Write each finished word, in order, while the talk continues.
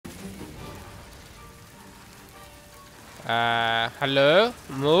Hello?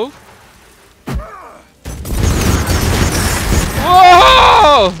 Move.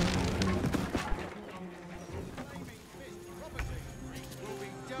 Whoa!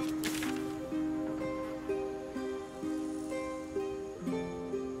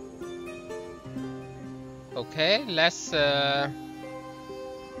 Okay, let's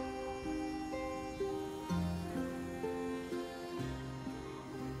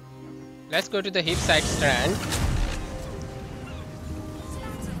go to the hillside strand.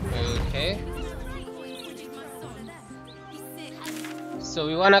 Okay. So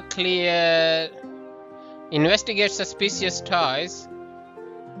we wanna clear, investigate suspicious toys.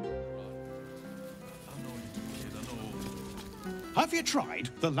 Have you tried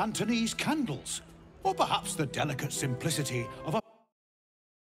the Lanternese candles? Or perhaps the delicate simplicity of a...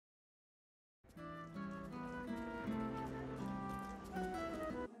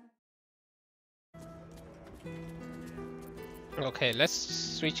 Okay, let's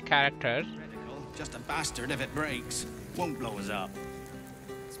switch characters. Just a bastard if it breaks. Won't blow us up.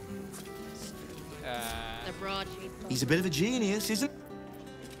 The broadsheet. He's a bit of a genius, isn't he?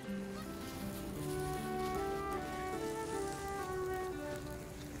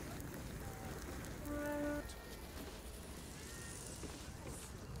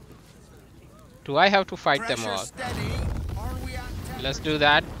 Do I have to fight them all? Let's do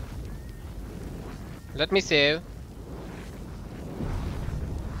that. Let me save.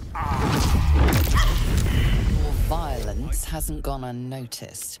 Your violence hasn't gone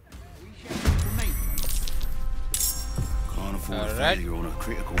unnoticed. Can't afford a failure on a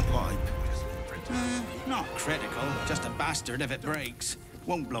critical pipe. Not critical, just a bastard if it breaks.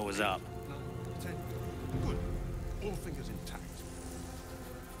 Won't blow us up. Good. All fingers intact.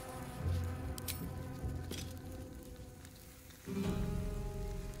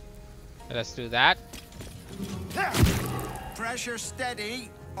 Let's do that. Pressure steady.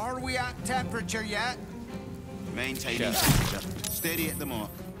 Are we at temperature yet? Maintaining Sure. temperature. Steady at the mark.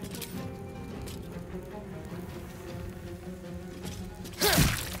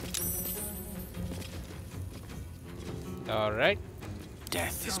 All right.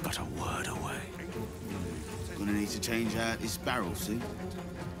 Death is but a word away. Gonna need to change out this barrel soon.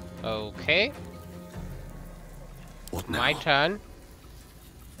 Okay. What My turn.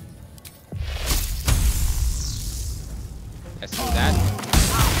 Let's do that.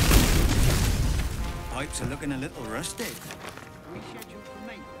 Pipes are looking a little rusty.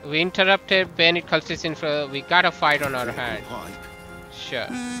 We interrupted Bandit cultists in front. We got a fight on our hand. Pipe. Sure.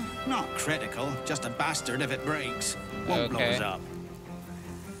 Not critical, just a bastard if it breaks. Won't blow Okay. us up.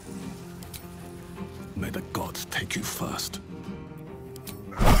 May the gods take you first.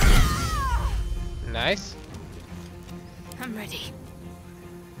 Nice. I'm ready.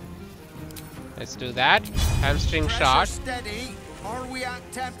 Let's do that. Hamstring Pressure shot. steady. Are we at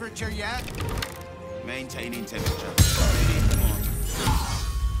temperature yet? Maintaining temperature. Steady at the mark.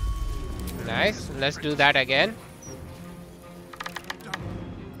 Nice. Let's do that again.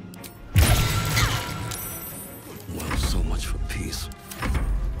 Well, so much for peace.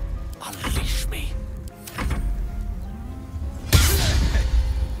 Unleash me.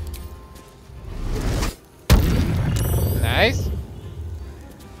 Nice.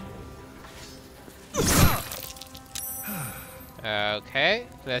 Okay.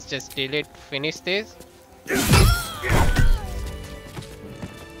 Let's just finish this.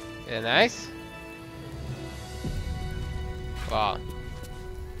 Yeah, nice. Wow.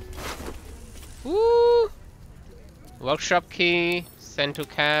 Woo! Workshop key. Sent to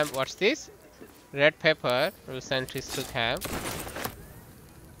camp. What's this? Red pepper. We'll send this to camp.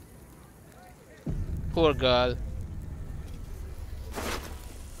 Poor girl.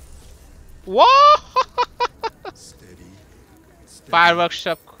 Whoa! Fire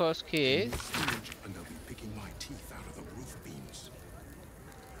workshop course key. And they'll be picking my teeth out of the roof beams.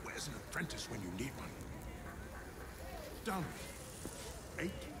 Where's an apprentice when you need one? Done.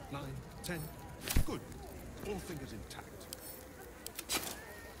 8, 9, 10. Good. All fingers intact.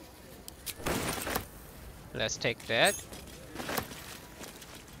 Let's take that.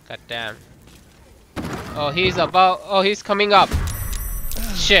 God damn. Oh, he's about. Oh, he's coming up.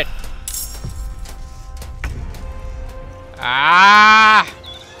 Shit. Ah!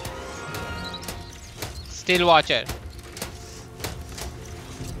 Still watcher.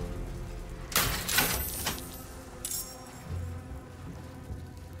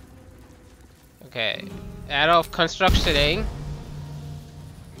 Okay. Arrow of constructioning.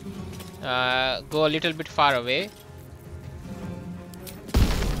 Go a little bit far away.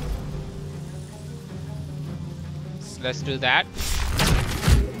 Let's do that.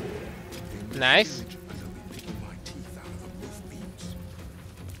 Nice. And they'll be picking my teeth out of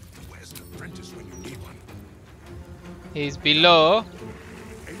He's below.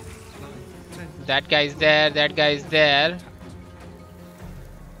 8, 9, 10. That guy's there. That guy's there.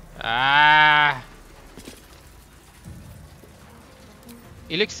 Ah.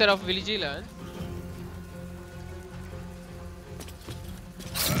 Elixir of Vigilance.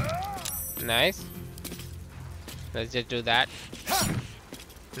 Nice. Let's just do that.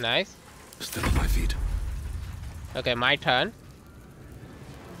 Nice. Still on my feet. Okay, my turn.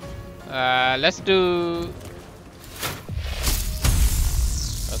 Let's do...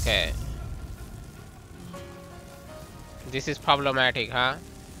 Okay. This is problematic, huh?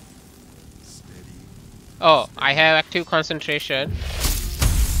 Oh, I have active concentration.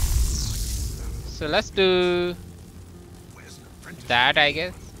 So let's do that, I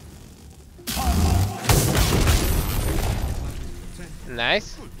guess.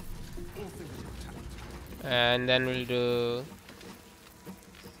 Nice. And then we'll do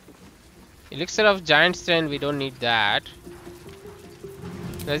Elixir of Giant Strength. We don't need that.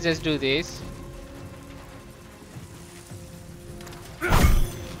 Let's just do this.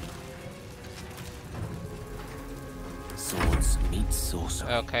 Swords meet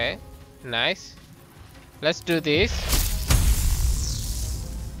sorcery. Okay, nice. Let's do this.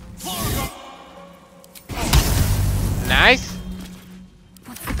 Nice.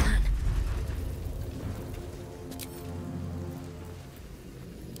 What's the plan?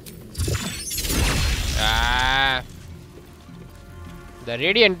 Ah, the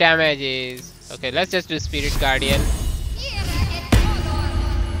radiant damage is okay. Let's just do Spirit Guardian.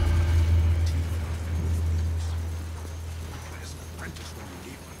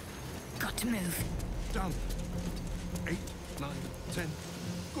 Got to move. Down. 8, 9, 10.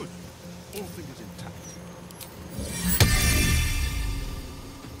 Good. All fingers intact.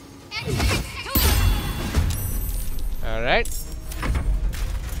 All right.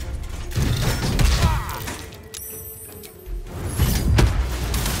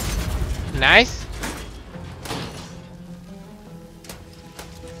 Nice.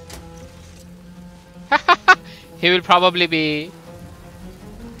 He will probably be...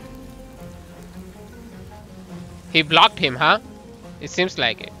 He blocked him, huh? It seems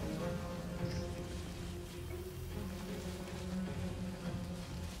like it.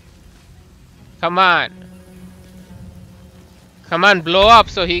 Come on. Come on, blow up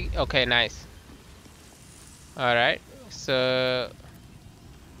so he... Okay, nice. Alright, so...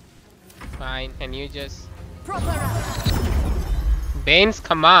 Fine, can you just... Bane's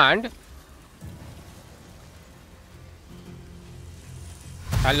command.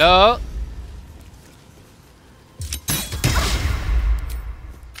 Hello?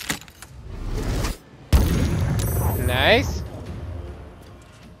 Nice.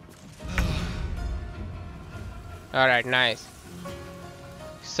 Alright, nice.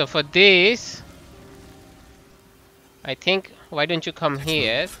 So for this, I think, why don't you come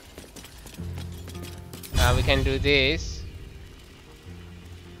here? We can do this.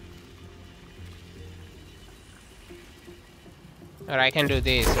 Or I can do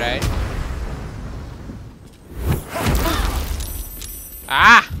this, right?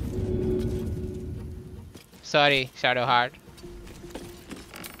 Ah! Sorry, Shadowheart.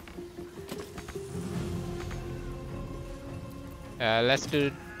 Let's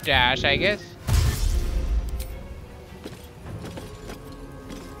do dash, I guess.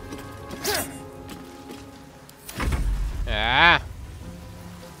 Ah.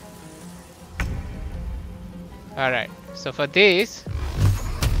 Alright, so for this,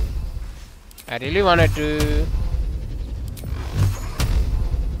 I really want to do...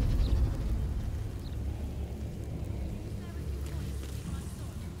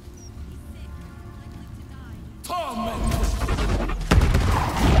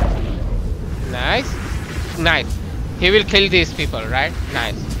 Nice. Nice. He will kill these people, right?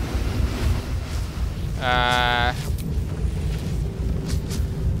 Nice.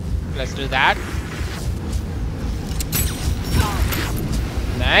 Let's do that.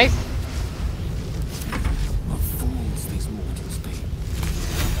 Nice. What fools these mortals be.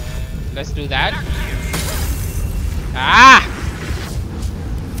 Let's do that. Ah!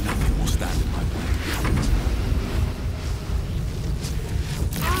 Nothing will stand in my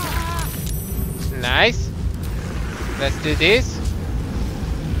way. Nice. Let's do this.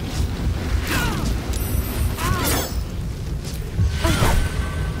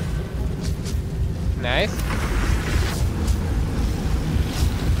 Nice.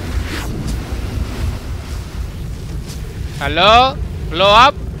 Hello? Blow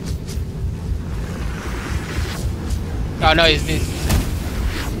up? Oh no, it's this.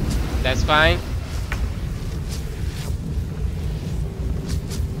 That's fine.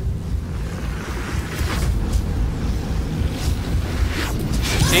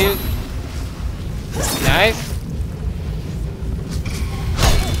 Shield. Nice.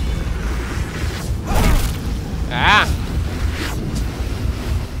 Ah.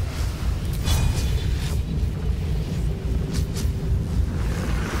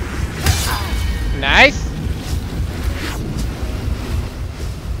 Nice.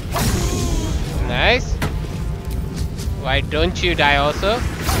 Nice. Why don't you die also?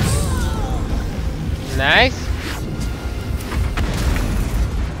 Nice.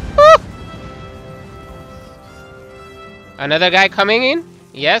 Woo! Another guy coming in?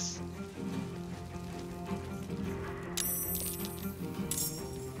 Yes.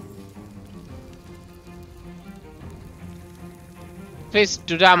 Please,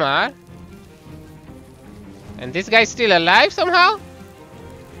 Dudamar. And this guy's still alive somehow?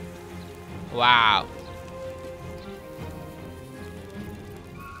 Wow.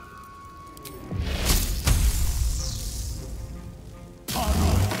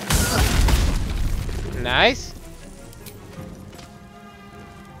 Nice.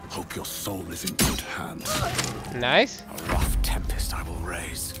 Hope your soul is in good hands. Nice. A rough tempest I will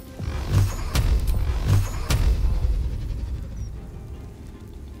raise.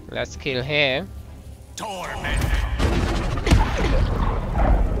 Let's kill him. Torment.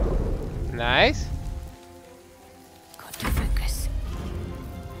 Nice. Got to focus.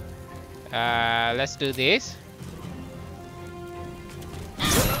 Let's do this.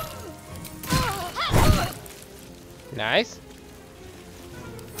 Nice.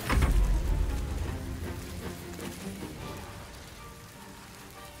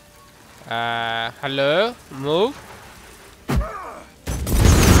 Hello? Move.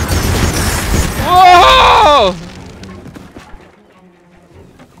 Whoa!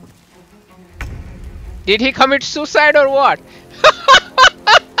 Did he commit suicide or what?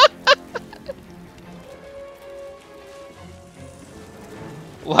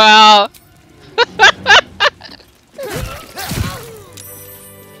 Well.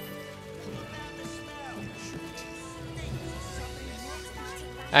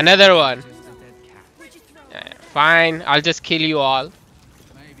 Another one. Fine, I'll just kill you all.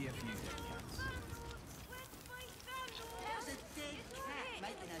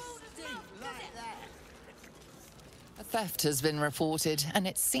 A theft has been reported, and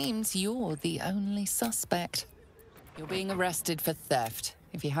it seems you're the only suspect. You're being arrested for theft.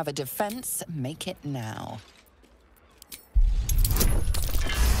 If you have a defense, make it now.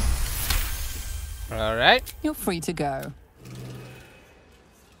 All right. You're free to go.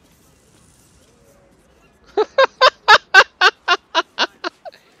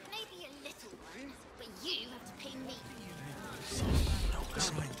 Maybe a little one, but you have to pay me.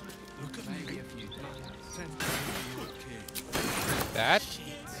 That.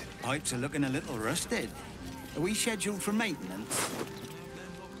 Pipes are looking a little rusted. Are we scheduled for maintenance?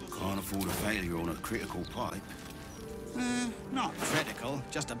 Can't afford a failure on a critical pipe. Not critical,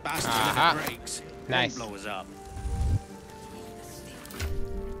 just a bastard Aha. if it breaks. Nice. Won't blow us up.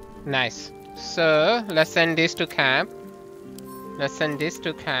 Nice. So let's send this to camp. Let's send this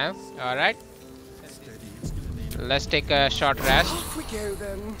to camp. All right. Let's take a short rest. Off we go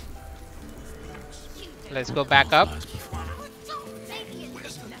then. Let's go back up.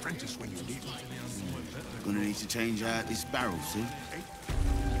 Where's an apprentice when you need one? Gonna need to change out this barrel soon.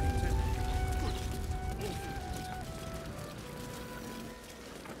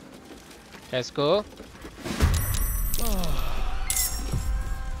 Let's go.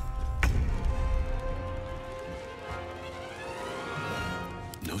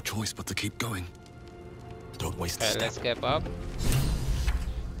 No choice but to keep going. Don't waste a Okay, step. let's get up.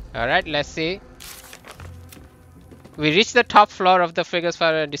 All right, let's see. We reach the top floor of the Felogyr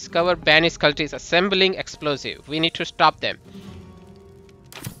Fire and discover banished cultists assembling explosive. We need to stop them.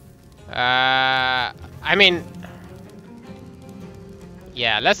 I mean,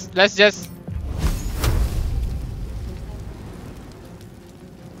 yeah. Let's just.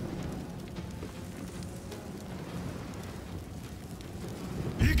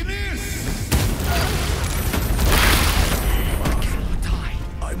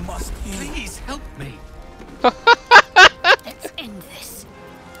 I must. Please help me. Let's end this.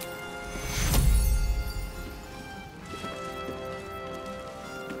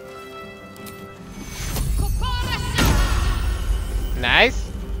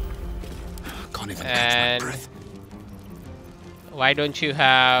 Nice. Can't even catch my And breath. why don't you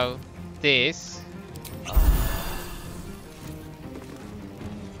have this?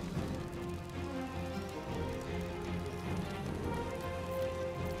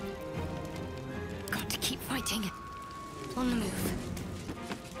 Got to keep fighting. On the move.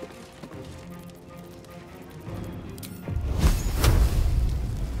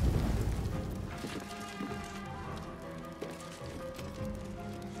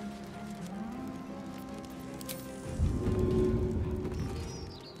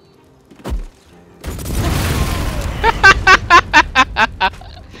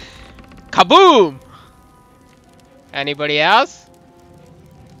 Anybody else?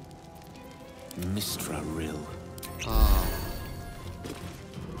 Mistra Rill.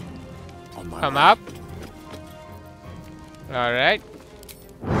 On my Come way. up. Alright.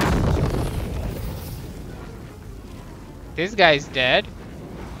 This guy is dead.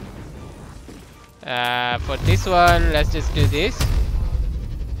 For this one, let's just do this.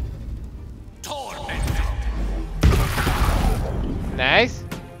 Nice.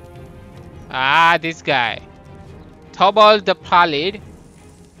 Ah, this guy. Thobald the Pallid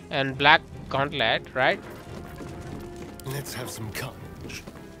and Black Gauntlet, right? Let's have some carnage.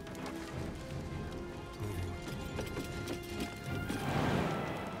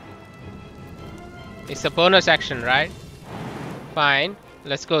 It's a bonus action, right? Fine.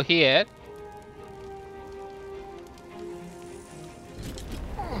 Let's go here.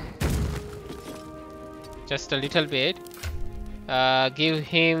 Just a little bit. Give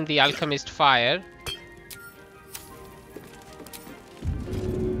him the Alchemist Fire.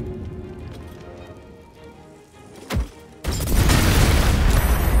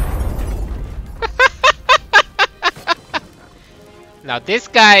 Now this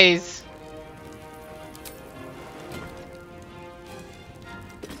guy is...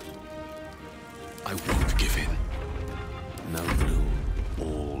 I won't give in. No gloom,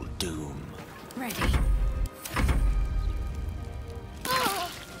 all doom. Ready.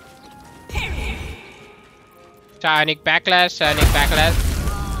 Psionic Backlash, Psionic Backlash.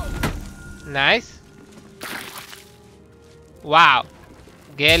 Nice. Wow.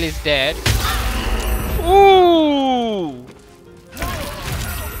 Gale is dead. Ooh!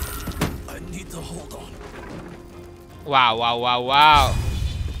 I need to hold on. Wow, wow, wow, wow.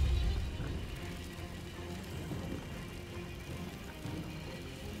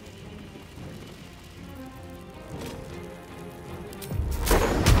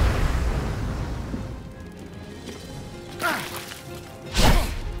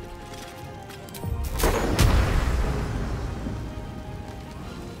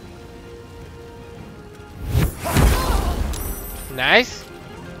 Nice.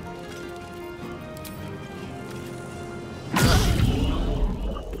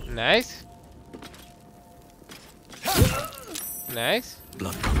 Nice. Nice.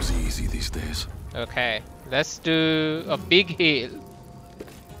 Blood comes easy these days. Okay, let's do a big heal.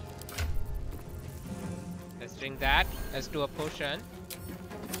 Let's drink that. Let's do a potion.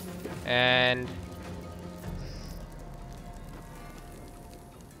 And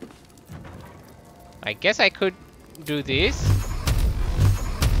I guess I could do this.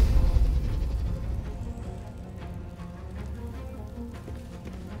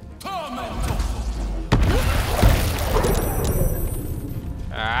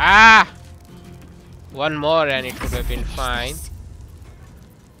 Ah! One more and it would have been fine.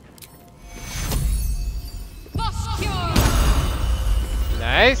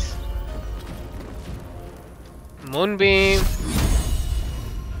 Nice. Moonbeam.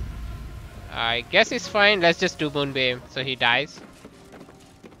 I guess it's fine. Let's just do Moonbeam so he dies.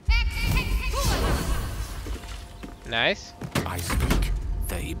 Nice. I speak,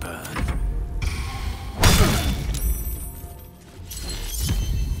 they burn.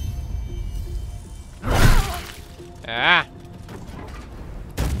 Ah.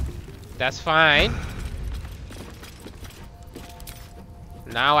 That's fine.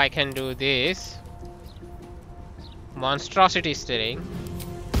 Now I can do this. Monstrosity Stirring.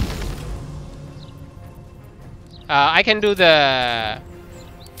 I can do the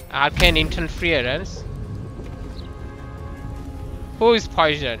Arcane Interference. Who is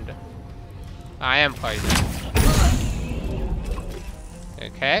poisoned? I am poisoned.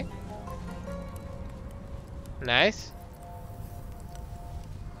 Okay. Nice.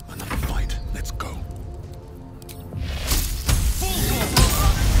 Another fight. Let's go.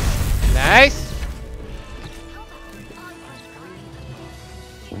 Nice.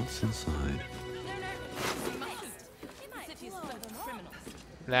 What's inside?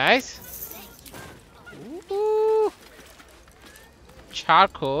 Nice. Ooh.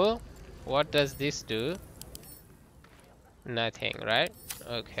 Charcoal. What does this do? Nothing, right?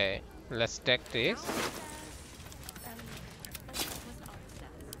 Okay. Let's take this.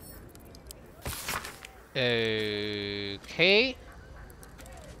 Okay.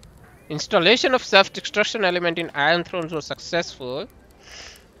 Installation of self-destruction element in Iron Thrones was successful.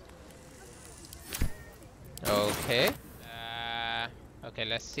 Okay. Okay,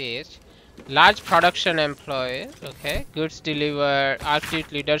 let's see it. Large production employees. Okay. Goods deliver.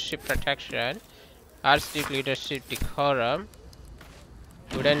 Arctic leadership protection. Arctic leadership decorum.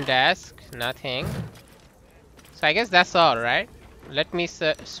 Wooden desk. Nothing. So I guess that's all, right? Let me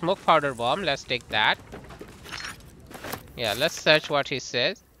smoke powder bomb. Let's take that. Yeah, let's search what he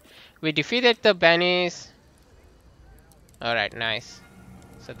says. We defeated the Banis. Alright, nice.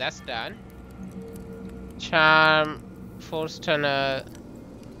 So that's done. Charm, Force Tunnel.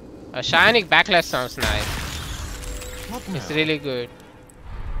 A Shining Backlash sounds nice. It's really good.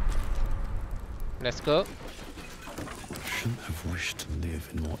 Let's go. Shouldn't have wished to live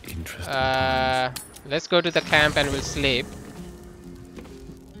in more interesting Let's go to the camp and we'll sleep.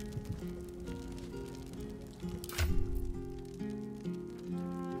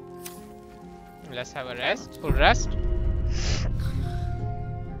 Let's have a rest. Full rest.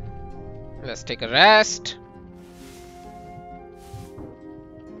 Let's take a rest.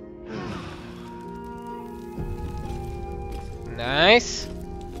 Nice.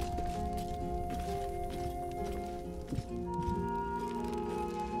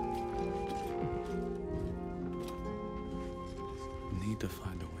 Need to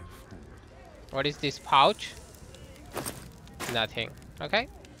find a way forward. What is this pouch? Nothing. Okay.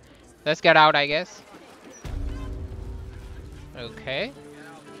 Let's get out, I guess. Okay.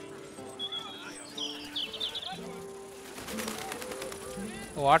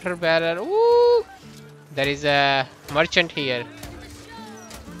 Water barrel. Ooh! There is a merchant here.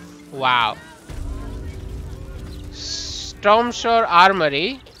 Wow. Stormshore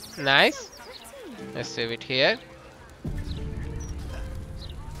Armoury. Nice. Let's save it here.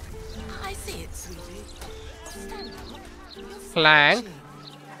 I see it, sweetie. Stand up. You're Flank. chilly.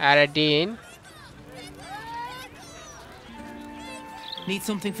 Aradine. Need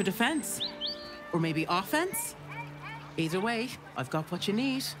something for defense? Or maybe offense? Either way, I've got what you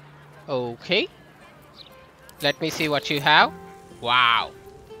need. Okay. Let me see what you have. Wow.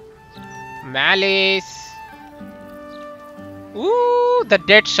 Malice. Ooh, the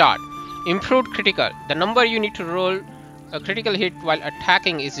dead shot. Improved critical. The number you need to roll a critical hit while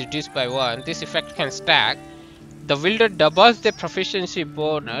attacking is reduced by 1. This effect can stack. The wielder doubles the proficiency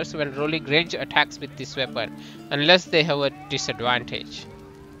bonus when rolling range attacks with this weapon, unless they have a disadvantage.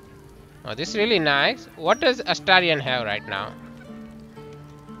 Oh, this is really nice. What does Astarion have right now?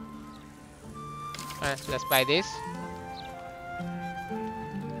 Let's buy this.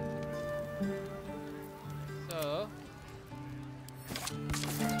 So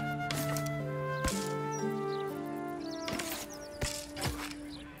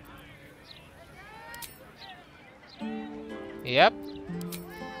yep.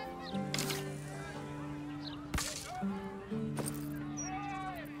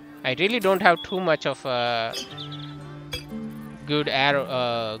 I really don't have too much of a good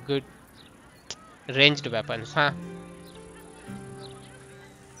arrow, good ranged weapons, huh?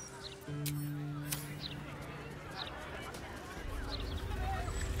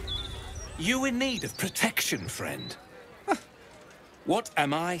 You in need of protection, friend? Huh. What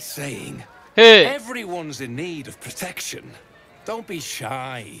am I saying? Hey! Everyone's in need of protection. Don't be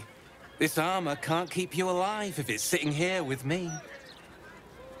shy. This armor can't keep you alive if it's sitting here with me.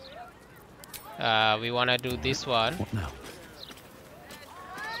 We wanna do this one. What now?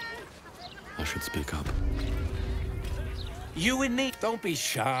 I should speak up. You in need. Don't be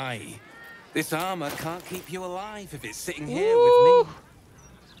shy. This armor can't keep you alive if it's sitting here with me.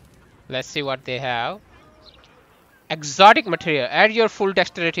 Let's see what they have. Exotic material. Add your full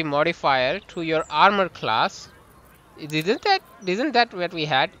dexterity modifier to your armor class. Isn't that what we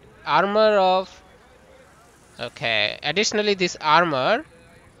had? Armor of. Okay. Additionally, this armor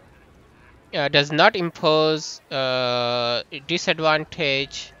does not impose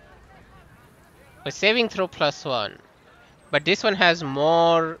disadvantage for saving throw +1, but this one has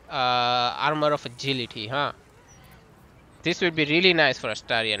more armor of agility, huh? This would be really nice for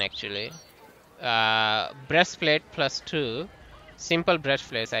Astarion actually. Breastplate +2, simple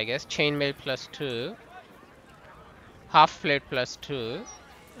breastplate, I guess. Chainmail +2, half plate +2,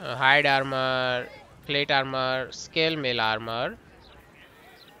 hide armor, plate armor, scale mail armor,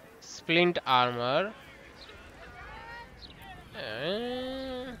 splint armor.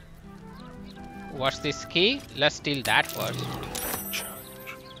 What's this key? Let's steal that first.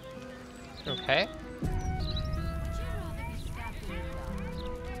 Okay.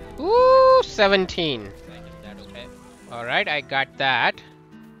 Ooh, 17. Okay. Alright, I got that.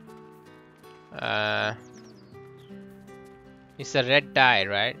 It's a red dye,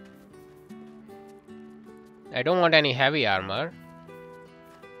 right? I don't want any heavy armor.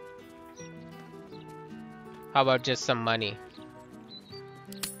 How about just some money?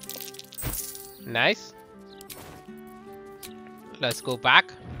 Nice. Let's go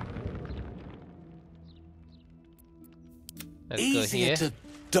back. Let's go Easier here. to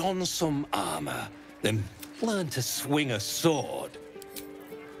don some armor than learn to swing a sword.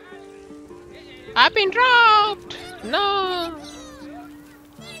 I've been dropped! No.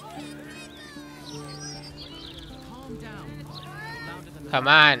 Come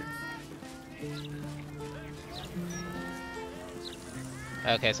on.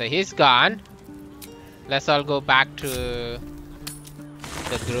 Okay, so he's gone. Let's all go back to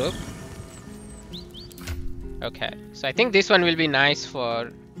the group. Okay, so I think this one will be nice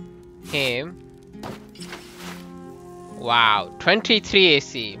for him. Wow, 23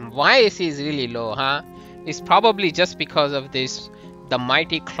 AC. Why AC is really low, huh? It's probably just because of this, the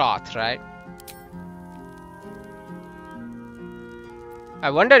mighty cloth, right? I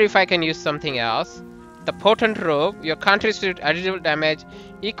wonder if I can use something else. The potent robe, your contributes additional damage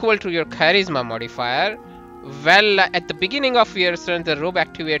equal to your charisma modifier. Well, at the beginning of your turn, the robe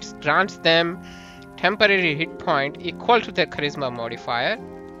activates, grants them temporary hit point equal to their charisma modifier.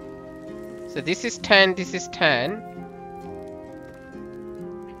 So this is 10, this is 10.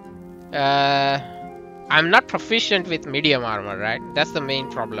 I'm not proficient with medium armor, right? That's the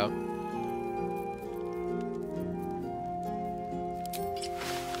main problem.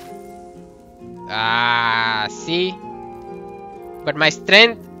 Ah, see? But my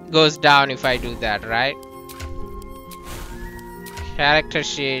strength goes down if I do that, right? Character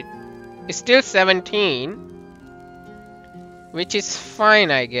sheet is still 17, which is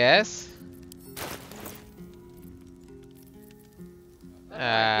fine, I guess.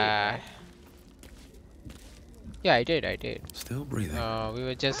 Yeah, I did. Still breathing. We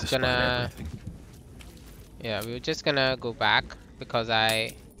were just Despite gonna... everything. Yeah, we were just gonna go back because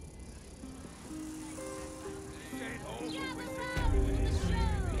I...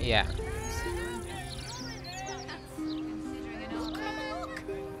 Yeah.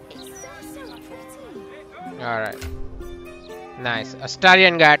 Alright. Nice.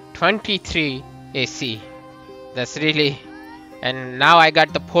 Astarion got 23 AC. That's really... And now I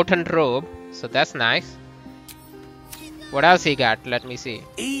got the potent robe, so that's nice. What else he got? Let me see.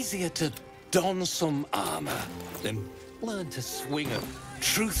 Easier to don some armor than learn to swing it.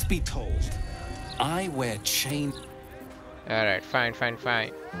 Truth be told, I wear chain. Alright, fine.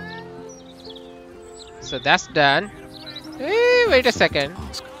 So that's done. Wait a second.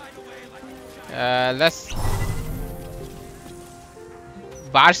 Let's...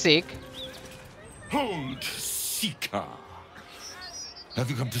 Barsik. Hold, Seeker! Have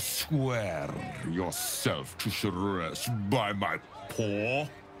you come to swear yourself to Shress by my paw?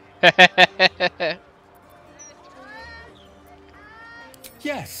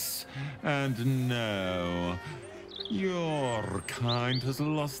 Yes and no. Your kind has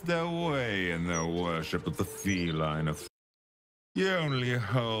lost their way in their worship of the feline of... You only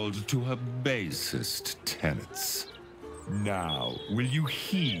hold to her basest tenets. Now, will you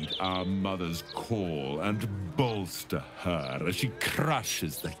heed our mother's call and bolster her as she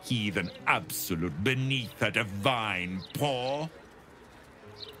crushes the heathen absolute beneath her divine paw?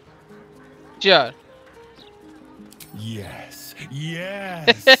 Sure. Yes.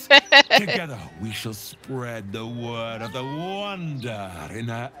 Together we shall spread the word of the wonder in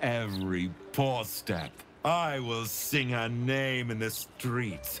her every paw step. I will sing her name in the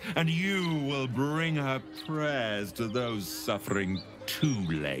streets, and you will bring her prayers to those suffering 2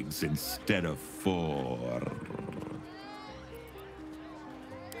 legs instead of 4.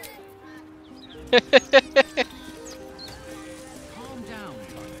 Calm down,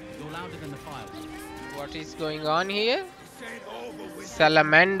 you're louder than the fire. What is going on here?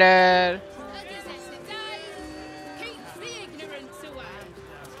 Salamander.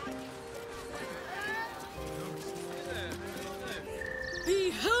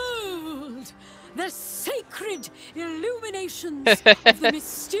 Behold the sacred illuminations of the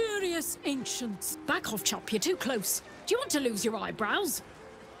mysterious ancients. Back off, Chop, you're too close. Do you want to lose your eyebrows?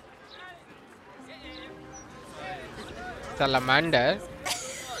 Salamander.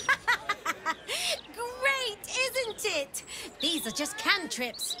 Great, isn't it? These are just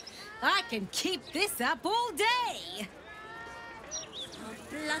cantrips. I can keep this up all day. I'll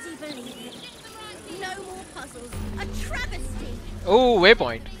bloody believe it. No more puzzles. A travesty. Oh,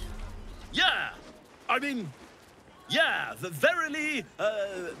 waypoint. Yeah! I mean, yeah, verily,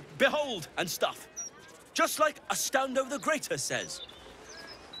 behold and stuff. Just like Astondo the Greater says.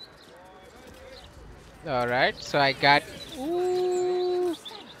 Alright, so I got... Ooh.